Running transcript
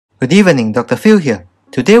Good evening, Dr. Phil here.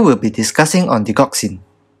 Today we'll be discussing on digoxin.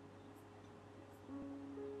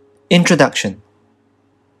 Introduction.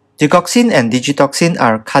 Digoxin and digitoxin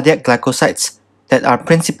are cardiac glycosides that are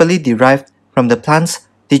principally derived from the plants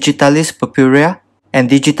Digitalis purpurea and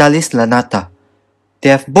Digitalis lanata. They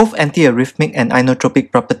have both antiarrhythmic and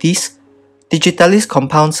inotropic properties. Digitalis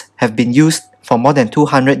compounds have been used for more than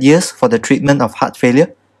 200 years for the treatment of heart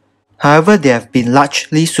failure. However, they have been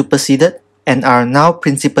largely superseded and are now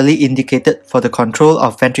principally indicated for the control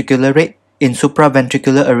of ventricular rate in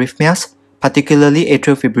supraventricular arrhythmias, particularly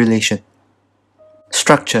atrial fibrillation.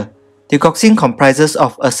 Structure. Digoxin comprises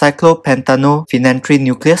of a cyclopentanoephenanthrin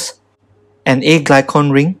nucleus, an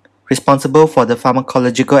A-glycone ring responsible for the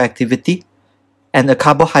pharmacological activity, and a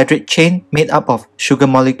carbohydrate chain made up of sugar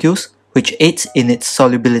molecules which aids in its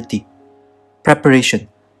solubility. Preparation.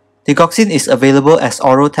 Digoxin is available as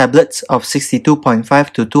oral tablets of 62.5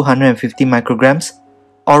 to 250 micrograms,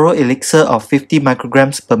 oral elixir of 50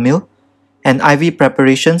 micrograms per ml, and IV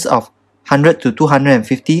preparations of 100 to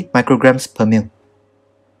 250 micrograms per ml.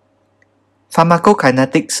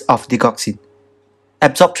 Pharmacokinetics of digoxin.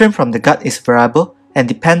 Absorption from the gut is variable and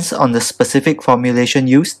depends on the specific formulation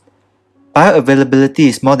used. Bioavailability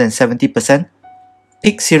is more than 70%.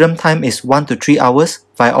 Peak serum time is 1 to 3 hours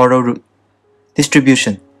via oral route.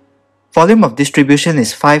 Distribution. Volume of distribution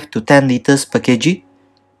is 5 to 10 liters per kg.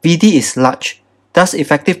 VD is large, thus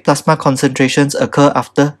effective plasma concentrations occur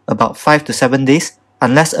after about 5 to 7 days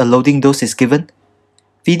unless a loading dose is given.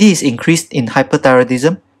 VD is increased in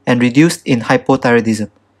hyperthyroidism and reduced in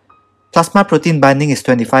hypothyroidism. Plasma protein binding is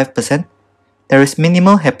 25%. There is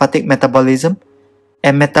minimal hepatic metabolism,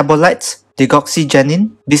 and metabolites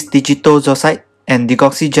digoxygenin bisdigitososide and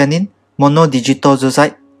digoxygenin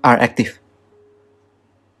monodigitososide are active.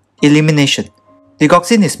 Elimination.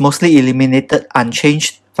 Digoxin is mostly eliminated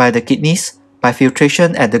unchanged via the kidneys by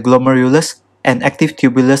filtration at the glomerulus and active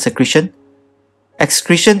tubular secretion.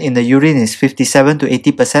 Excretion in the urine is 57 to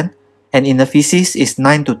 80% and in the feces is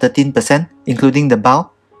 9 to 13%, including the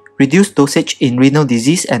bile. Reduced dosage in renal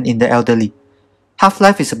disease and in the elderly.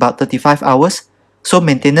 Half-life is about 35 hours, so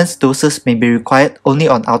maintenance doses may be required only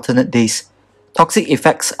on alternate days. Toxic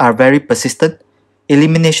effects are very persistent.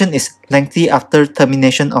 Elimination is lengthy after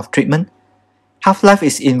termination of treatment. Half-life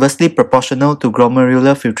is inversely proportional to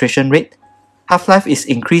glomerular filtration rate. Half-life is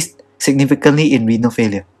increased significantly in renal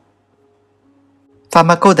failure.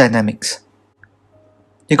 Pharmacodynamics.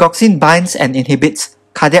 Digoxin binds and inhibits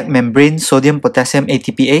cardiac membrane sodium-potassium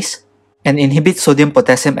ATPase and inhibits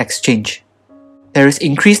sodium-potassium exchange. There is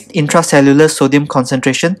increased intracellular sodium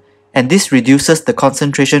concentration, and this reduces the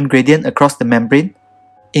concentration gradient across the membrane.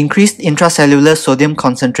 Increased intracellular sodium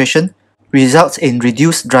concentration results in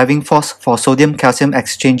reduced driving force for sodium-calcium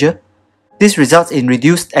exchanger. This results in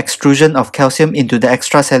reduced extrusion of calcium into the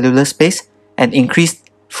extracellular space and increased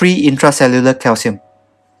free intracellular calcium.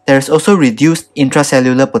 There is also reduced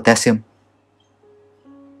intracellular potassium.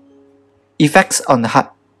 Effects on the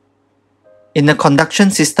heart. In the conduction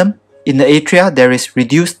system, in the atria there is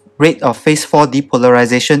reduced rate of phase 4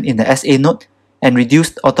 depolarization in the SA node and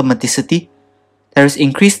reduced automaticity. There is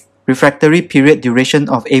increased refractory period duration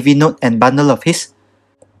of AV node and bundle of His.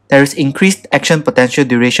 There is increased action potential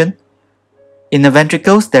duration. In the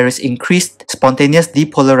ventricles, there is increased spontaneous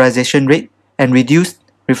depolarization rate and reduced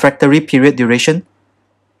refractory period duration.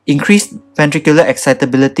 Increased ventricular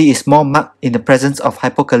excitability is more marked in the presence of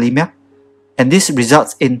hypokalemia, and this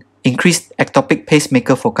results in increased ectopic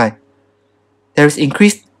pacemaker foci. There is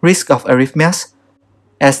increased risk of arrhythmias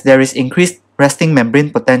as there is increased resting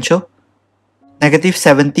membrane potential, negative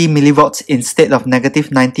 70 mV instead of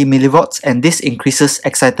negative 90 mV, and this increases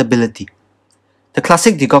excitability. The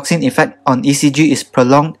classic digoxin effect on ECG is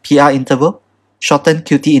prolonged PR interval, shortened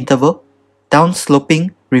QT interval,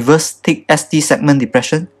 down-sloping reverse thick ST segment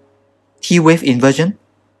depression, T-wave inversion,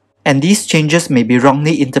 and these changes may be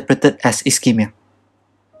wrongly interpreted as ischemia.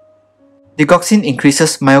 Digoxin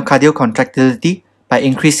increases myocardial contractility by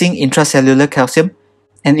increasing intracellular calcium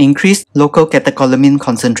and increased local catecholamine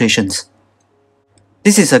concentrations.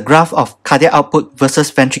 This is a graph of cardiac output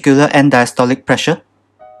versus ventricular end diastolic pressure.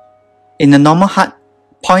 In the normal heart,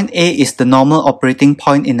 point A is the normal operating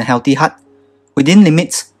point in a healthy heart. Within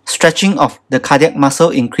limits, stretching of the cardiac muscle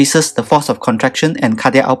increases the force of contraction and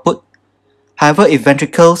cardiac output. However, if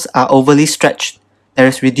ventricles are overly stretched, there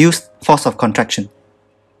is reduced force of contraction.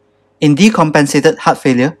 In decompensated heart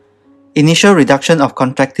failure, initial reduction of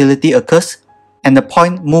contractility occurs and the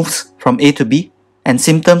point moves from A to B, and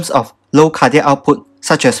symptoms of low cardiac output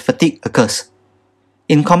such as fatigue occurs.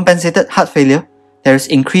 In compensated heart failure, there is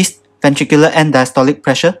increased ventricular end diastolic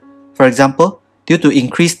pressure, for example, due to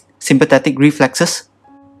increased sympathetic reflexes.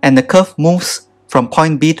 and the curve moves from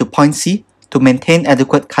point B to point C to maintain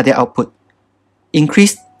adequate cardiac output.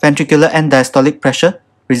 Increased ventricular end diastolic pressure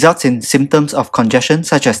results in symptoms of congestion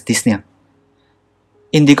such as dyspnea.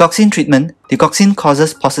 In digoxin treatment, digoxin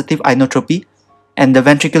causes positive inotropy and the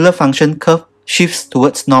ventricular function curve shifts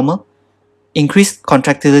towards normal. Increased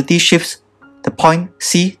contractility shifts the point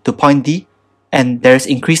C to point D, and there is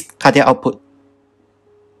increased cardiac output.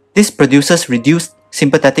 This produces reduced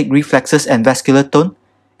sympathetic reflexes and vascular tone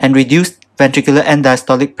and reduced ventricular end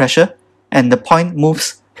diastolic pressure, and the point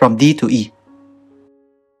moves from D to E.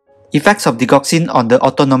 Effects of digoxin on the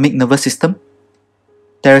autonomic nervous system.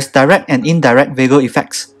 There is direct and indirect vagal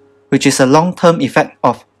effects, which is a long-term effect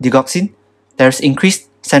of digoxin. There is increased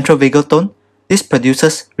central vagal tone. This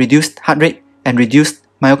produces reduced heart rate and reduced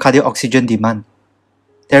myocardial oxygen demand.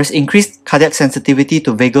 There is increased cardiac sensitivity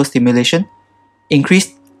to vagal stimulation,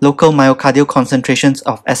 increased local myocardial concentrations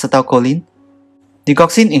of acetylcholine.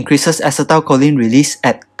 Digoxin increases acetylcholine release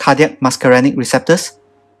at cardiac muscarinic receptors.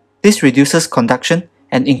 This reduces conduction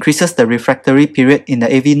and increases the refractory period in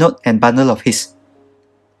the AV node and bundle of His.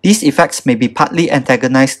 These effects may be partly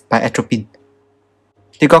antagonized by atropine.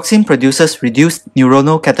 Digoxin produces reduced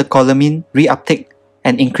neuronal catecholamine reuptake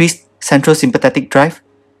and increased central sympathetic drive,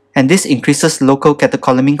 and this increases local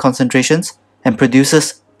catecholamine concentrations and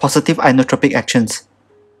produces positive inotropic actions.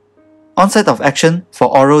 Onset of action for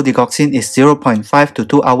oral digoxin is 0.5 to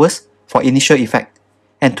 2 hours for initial effect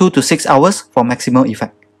and 2 to 6 hours for maximal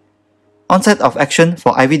effect. Onset of action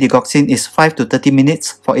for IV digoxin is 5 to 30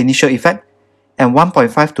 minutes for initial effect and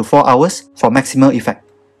 1.5 to 4 hours for maximal effect.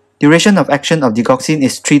 Duration of action of digoxin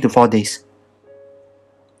is 3 to 4 days.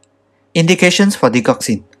 Indications for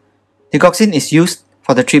digoxin. Digoxin is used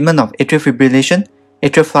for the treatment of atrial fibrillation,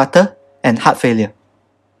 atrial flutter, and heart failure.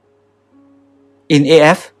 In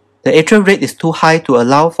AF, the atrial rate is too high to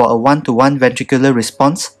allow for a one-to-one ventricular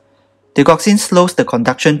response. Digoxin slows the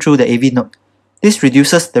conduction through the AV node. This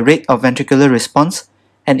reduces the rate of ventricular response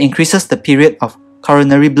and increases the period of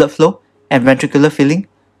coronary blood flow and ventricular filling,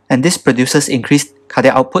 and this produces increased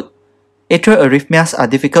cardiac output. Atrial arrhythmias are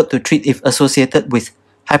difficult to treat if associated with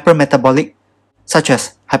hypermetabolic, such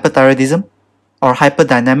as hyperthyroidism, or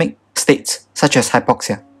hyperdynamic states, such as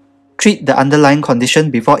hypoxia. Treat the underlying condition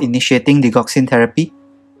before initiating digoxin therapy.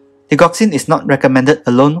 Digoxin is not recommended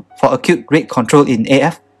alone for acute rate control in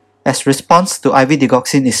AF, as response to IV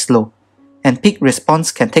digoxin is slow, and peak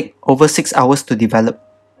response can take over 6 hours to develop.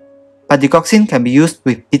 But digoxin can be used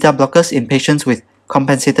with beta blockers in patients with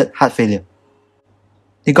compensated heart failure.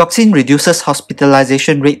 Digoxin reduces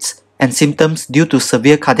hospitalization rates and symptoms due to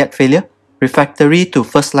severe cardiac failure refractory to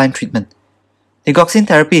first-line treatment. Digoxin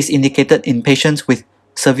therapy is indicated in patients with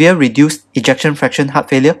severe reduced ejection fraction heart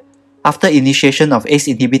failure after initiation of ACE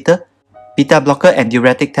inhibitor, beta blocker, and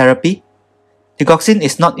diuretic therapy. Digoxin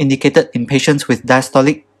is not indicated in patients with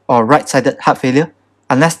diastolic or right-sided heart failure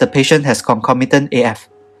unless the patient has concomitant AF.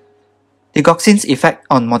 Digoxin's effect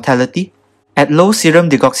on mortality. At low serum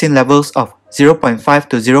digoxin levels of 0.5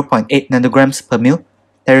 to 0.8 nanograms per ml,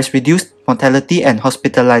 there is reduced mortality and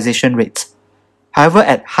hospitalization rates. However,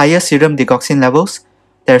 at higher serum digoxin levels,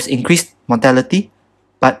 there is increased mortality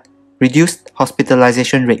but reduced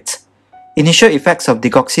hospitalization rates. Initial effects of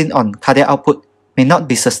digoxin on cardiac output may not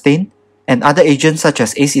be sustained, and other agents such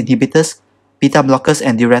as ACE inhibitors, beta blockers,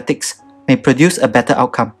 and diuretics may produce a better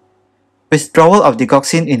outcome. Withdrawal of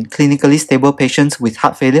digoxin in clinically stable patients with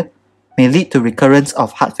heart failure may lead to recurrence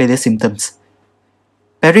of heart failure symptoms.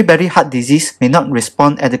 Beriberi heart disease may not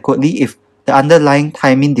respond adequately if the underlying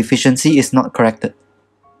thiamine deficiency is not corrected.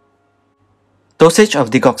 Dosage of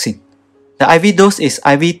digoxin. The IV dose is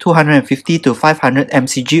IV 250 to 500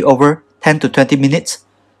 mcg over 10 to 20 minutes.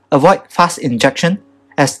 Avoid fast injection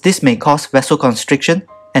as this may cause vasoconstriction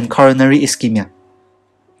and coronary ischemia.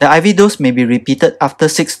 The IV dose may be repeated after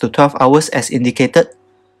 6 to 12 hours as indicated.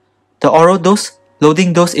 The oral dose,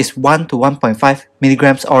 loading dose is 1 to 1.5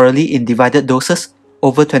 mg orally in divided doses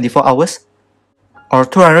over 24 hours, or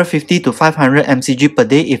 250 to 500 mcg per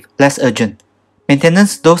day if less urgent.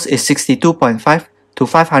 Maintenance dose is 62.5 to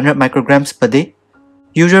 500 micrograms per day.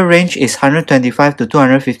 Usual range is 125 to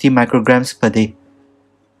 250 micrograms per day.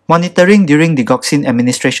 Monitoring during digoxin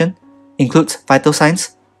administration includes vital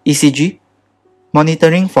signs, ECG,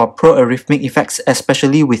 monitoring for pro-arrhythmic effects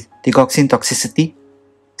especially with digoxin toxicity,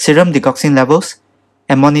 serum digoxin levels,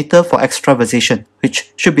 and monitor for extravasation,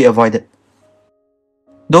 which should be avoided.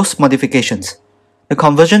 Dose modifications. The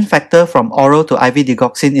conversion factor from oral to IV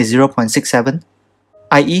digoxin is 0.67,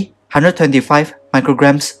 i.e. 125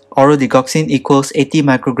 micrograms oral digoxin equals 80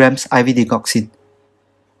 micrograms IV digoxin.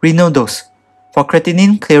 Renal dose. For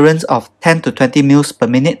creatinine clearance of 10 to 20 mL per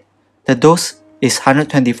minute, the dose is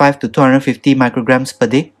 125 to 250 micrograms per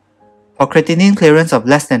day. For creatinine clearance of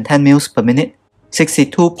less than 10 mL per minute,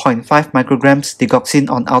 62.5 micrograms digoxin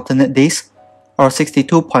on alternate days, or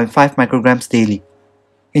 62.5 micrograms daily.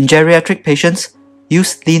 In geriatric patients,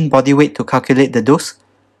 use lean body weight to calculate the dose.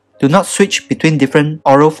 Do not switch between different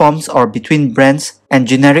oral forms or between brands and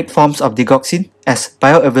generic forms of digoxin as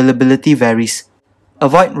bioavailability varies.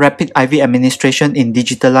 Avoid rapid IV administration in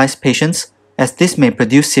digitalized patients as this may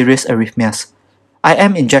produce serious arrhythmias.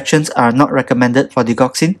 IM injections are not recommended for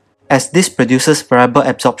digoxin as this produces variable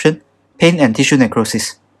absorption, pain and tissue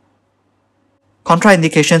necrosis.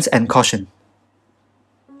 Contraindications and caution.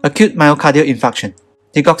 Acute myocardial infarction.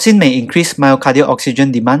 Digoxin may increase myocardial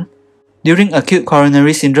oxygen demand. During acute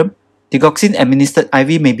coronary syndrome, digoxin administered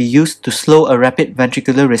IV may be used to slow a rapid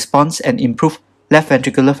ventricular response and improve left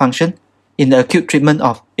ventricular function in the acute treatment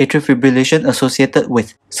of atrial fibrillation associated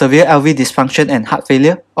with severe LV dysfunction and heart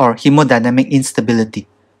failure or hemodynamic instability.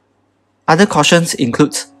 Other cautions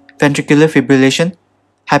include ventricular fibrillation,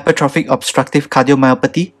 hypertrophic obstructive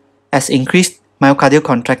cardiomyopathy, as increased myocardial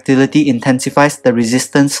contractility intensifies the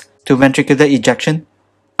resistance to ventricular ejection.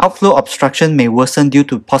 Outflow obstruction may worsen due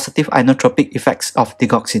to positive inotropic effects of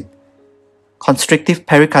digoxin. Constrictive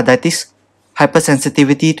pericarditis,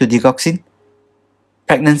 hypersensitivity to digoxin,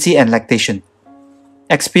 pregnancy and lactation.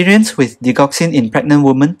 Experience with digoxin in pregnant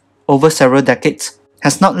women over several decades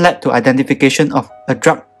has not led to identification of a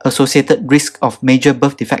drug-associated risk of major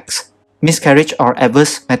birth defects, miscarriage or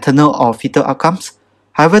adverse maternal or fetal outcomes.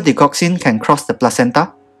 However, digoxin can cross the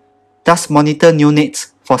placenta. Thus, monitor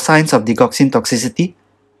neonates for signs of digoxin toxicity,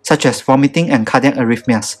 such as vomiting and cardiac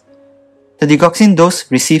arrhythmias. The digoxin dose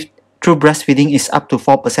received through breastfeeding is up to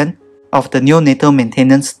 4% of the neonatal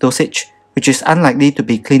maintenance dosage, which is unlikely to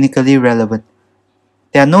be clinically relevant.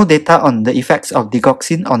 There are no data on the effects of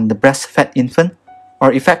digoxin on the breastfed infant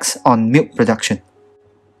or effects on milk production.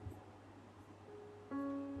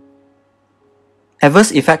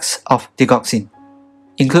 Adverse effects of digoxin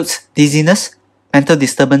includes dizziness, mental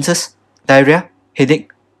disturbances, diarrhea,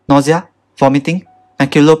 headache, nausea, vomiting,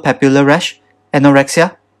 maculopapular rash,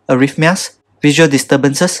 anorexia, arrhythmias, visual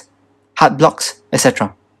disturbances, heart blocks,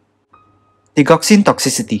 etc. Digoxin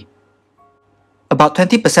toxicity. About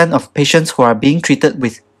 20% of patients who are being treated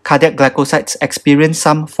with cardiac glycosides experience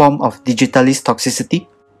some form of digitalis toxicity.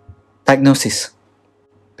 Diagnosis.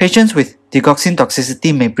 Patients with digoxin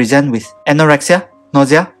toxicity may present with anorexia,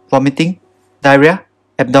 nausea, vomiting, diarrhea,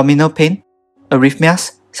 abdominal pain,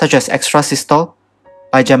 arrhythmias such as extrasystole,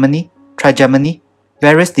 bigeminy, trigeminy,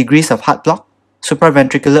 various degrees of heart block,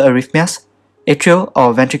 supraventricular arrhythmias, atrial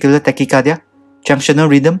or ventricular tachycardia, junctional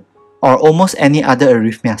rhythm, or almost any other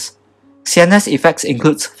arrhythmias. CNS effects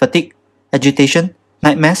includes fatigue, agitation,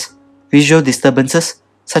 nightmares, visual disturbances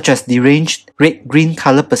such as deranged red-green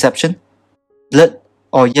color perception, blurred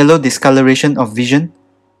or yellow discoloration of vision,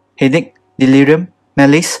 headache, delirium,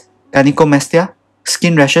 malaise, gynecomastia,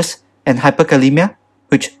 skin rashes, and hyperkalemia,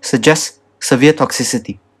 which suggests severe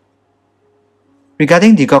toxicity.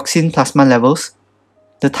 Regarding digoxin plasma levels,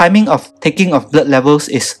 the timing of taking of blood levels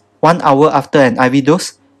is 1 hour after an IV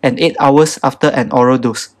dose and 8 hours after an oral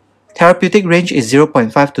dose. Therapeutic range is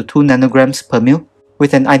 0.5 to 2 nanograms per ml,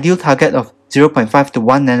 with an ideal target of 0.5 to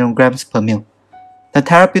 1 nanograms per ml. The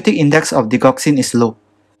therapeutic index of digoxin is low.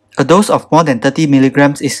 A dose of more than 30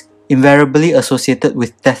 milligrams is invariably associated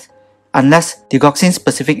with death, unless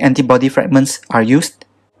digoxin-specific antibody fragments are used.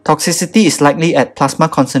 Toxicity is likely at plasma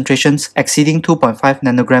concentrations exceeding 2.5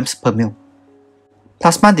 nanograms per ml.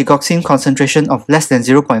 Plasma digoxin concentration of less than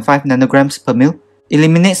 0.5 nanograms per ml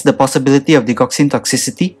eliminates the possibility of digoxin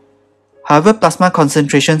toxicity. However, plasma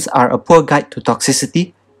concentrations are a poor guide to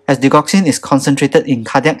toxicity as digoxin is concentrated in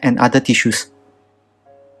cardiac and other tissues.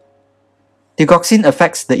 Digoxin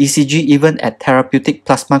affects the ECG even at therapeutic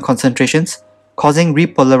plasma concentrations, causing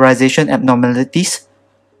repolarization abnormalities.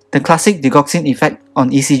 The classic digoxin effect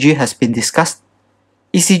on ECG has been discussed.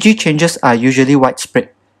 ECG changes are usually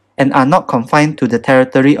widespread and are not confined to the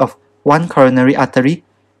territory of one coronary artery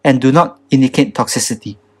and do not indicate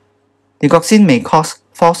toxicity. Digoxin may cause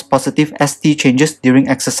false positive ST changes during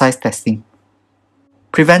exercise testing.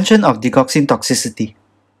 Prevention of digoxin toxicity.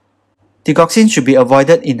 Digoxin should be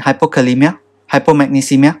avoided in hypokalemia,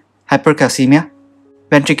 hypomagnesemia, hypercalcemia,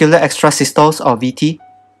 ventricular extrasystoles or VT,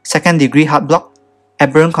 second-degree heart block,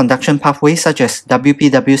 aberrant conduction pathways such as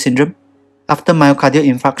WPW syndrome, after myocardial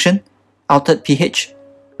infarction, altered pH,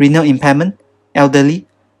 renal impairment, elderly,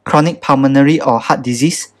 chronic pulmonary or heart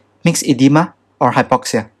disease, mixed edema, or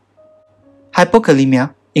hypoxia.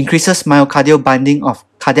 Hypokalemia increases myocardial binding of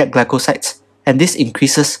cardiac glycosides, and this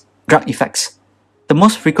increases drug effects. The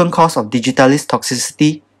most frequent cause of digitalis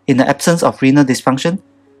toxicity in the absence of renal dysfunction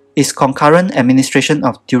is concurrent administration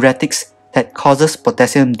of diuretics that causes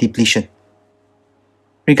potassium depletion.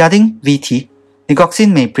 Regarding VT,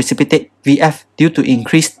 digoxin may precipitate VF due to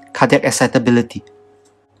increased cardiac excitability.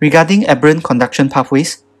 Regarding aberrant conduction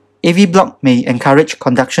pathways, AV block may encourage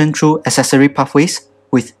conduction through accessory pathways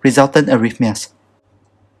with resultant arrhythmias.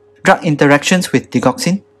 Drug interactions with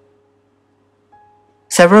digoxin.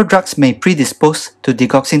 Several drugs may predispose to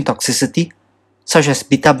digoxin toxicity, such as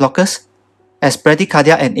beta blockers, as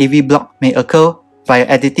bradycardia and AV block may occur via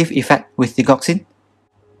additive effect with digoxin.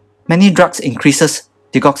 Many drugs increases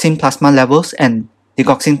digoxin plasma levels and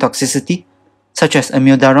digoxin toxicity, such as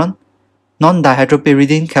amiodarone,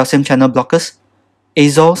 non-dihydropyridine calcium channel blockers,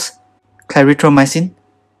 azoles, clarithromycin,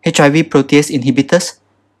 HIV protease inhibitors,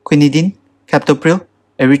 quinidine, captopril,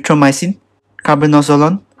 erythromycin,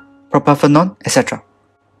 carbamazolone, propafenone, etc.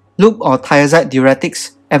 Loop or thiazide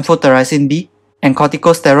diuretics, amphotericin B, and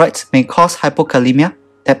corticosteroids may cause hypokalemia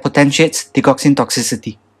that potentiates digoxin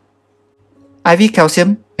toxicity. IV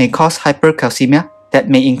calcium may cause hypercalcemia that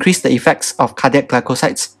may increase the effects of cardiac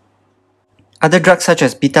glycosides. Other drugs such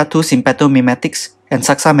as beta-2 sympathomimetics and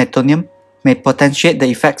saxametonium may potentiate the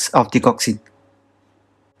effects of digoxin.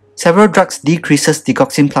 Several drugs decreases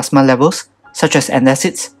digoxin plasma levels such as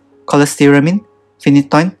antacids, cholestyramine,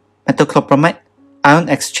 phenytoin, metoclopramide, ion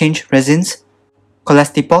exchange resins,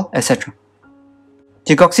 colestipol, etc.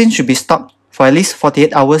 Digoxin should be stopped for at least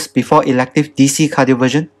 48 hours before elective DC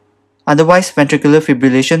cardioversion, otherwise ventricular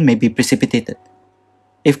fibrillation may be precipitated.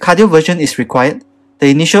 If cardioversion is required, the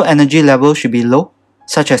initial energy level should be low,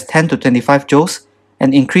 such as 10 to 25 joules,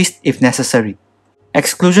 and increased if necessary.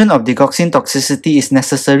 Exclusion of digoxin toxicity is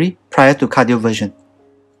necessary prior to cardioversion.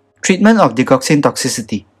 Treatment of digoxin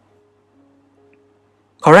toxicity.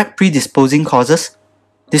 Correct predisposing causes,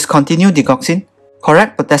 discontinue digoxin,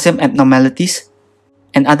 correct potassium abnormalities,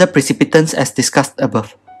 and other precipitants as discussed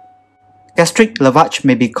above. Gastric lavage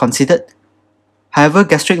may be considered. However,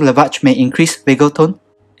 gastric lavage may increase vagal tone,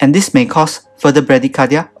 and this may cause further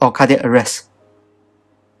bradycardia or cardiac arrest.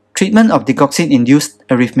 Treatment of digoxin-induced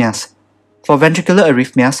arrhythmias. For ventricular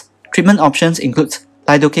arrhythmias, treatment options include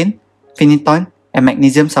lidocaine, phenytoin, and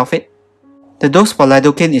magnesium sulfate. The dose for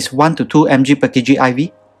lidocaine is 1 to 2 mg per kg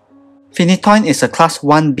IV. Phenytoin is a class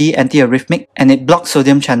 1B antiarrhythmic and it blocks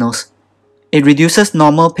sodium channels. It reduces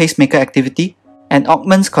normal pacemaker activity and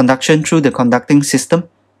augments conduction through the conducting system,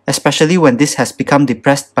 especially when this has become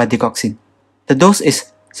depressed by digoxin. The dose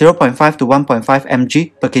is 0.5 to 1.5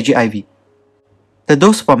 mg per kg IV. The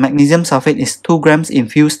dose for magnesium sulfate is 2 grams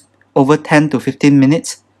infused over 10 to 15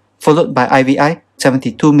 minutes, followed by IVI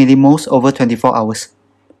 72 millimoles over 24 hours.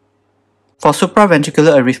 For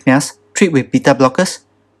supraventricular arrhythmias, treat with beta blockers.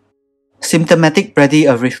 Symptomatic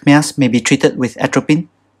bradyarrhythmias may be treated with atropine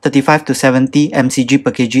 35 to 70 mcg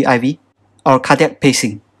per kg IV or cardiac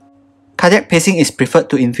pacing. Cardiac pacing is preferred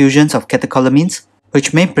to infusions of catecholamines,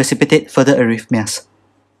 which may precipitate further arrhythmias.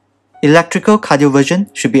 Electrical cardioversion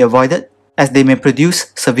should be avoided as they may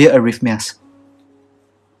produce severe arrhythmias.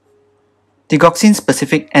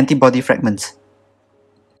 Digoxin-specific antibody fragments.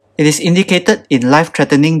 It is indicated in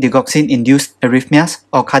life-threatening digoxin-induced arrhythmias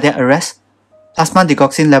or cardiac arrest, plasma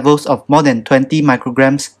digoxin levels of more than 20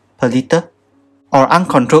 micrograms per liter, or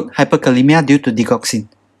uncontrolled hyperkalemia due to digoxin.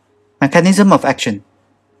 Mechanism of action.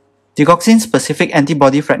 Digoxin-specific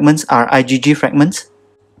antibody fragments are IgG fragments.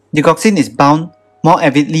 Digoxin is bound more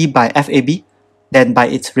avidly by FAB than by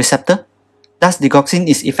its receptor, thus digoxin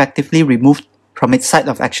is effectively removed from its site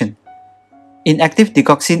of action. Inactive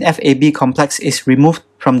digoxin FAB complex is removed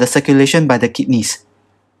from the circulation by the kidneys.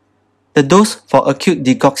 The dose for acute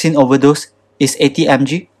digoxin overdose is 80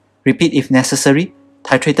 mg, repeat if necessary,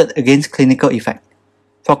 titrated against clinical effect.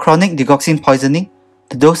 For chronic digoxin poisoning,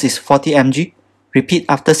 the dose is 40 mg, repeat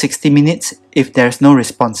after 60 minutes if there is no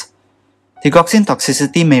response. Digoxin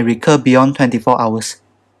toxicity may recur beyond 24 hours.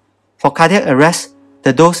 For cardiac arrest,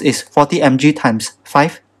 the dose is 40 mg times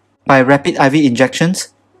 5 by rapid IV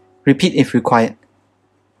injections, repeat if required.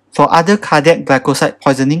 For other cardiac glycoside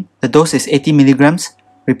poisoning, the dose is 80 mg,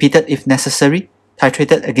 repeated if necessary,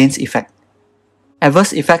 titrated against effect.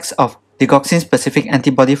 Adverse effects of digoxin-specific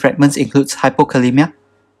antibody fragments includes hypokalemia,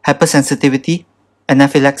 hypersensitivity,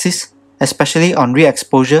 anaphylaxis, especially on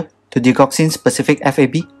re-exposure to digoxin-specific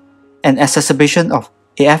FAB, and exacerbation of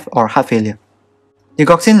AF or heart failure.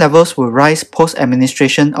 Digoxin levels will rise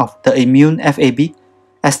post-administration of the immune FAB,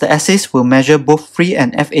 as the assays will measure both free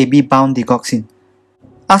and FAB-bound digoxin.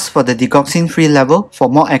 Ask for the digoxin-free level for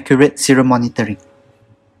more accurate serum monitoring.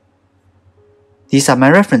 These are my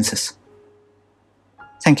references.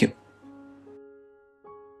 Thank you.